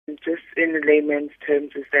Just in layman's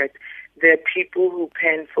terms is that there are people who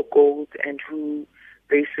pan for gold and who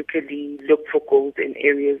basically look for gold in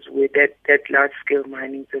areas where that large-scale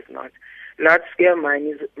mining does not. Large-scale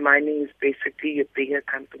mining is basically your bigger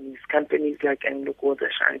companies like Anglo Gold,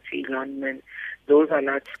 Ashanti, Lonmin. Those are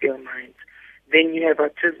large-scale mines. Then you have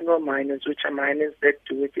artisanal miners, which are miners that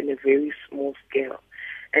do it in a very small scale.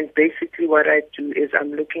 And basically what I do is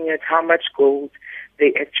I'm looking at how much gold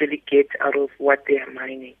they actually get out of what they are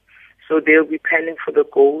mining. So they'll be panning for the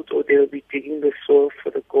gold or they'll be digging the soil for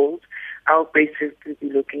the gold. I'll basically be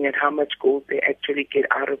looking at how much gold they actually get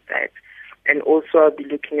out of that. And also I'll be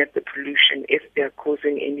looking at the pollution, if they're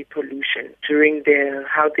causing any pollution during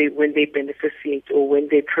when they beneficiate or when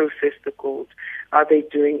they process the gold. Are they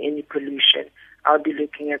doing any pollution? I'll be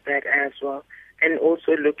looking at that as well. And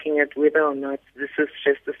also looking at whether or not this is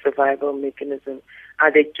just a survival mechanism.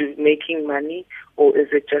 Are they making money or is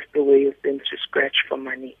it just a way of them to scratch for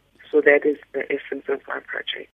money? So that is the essence of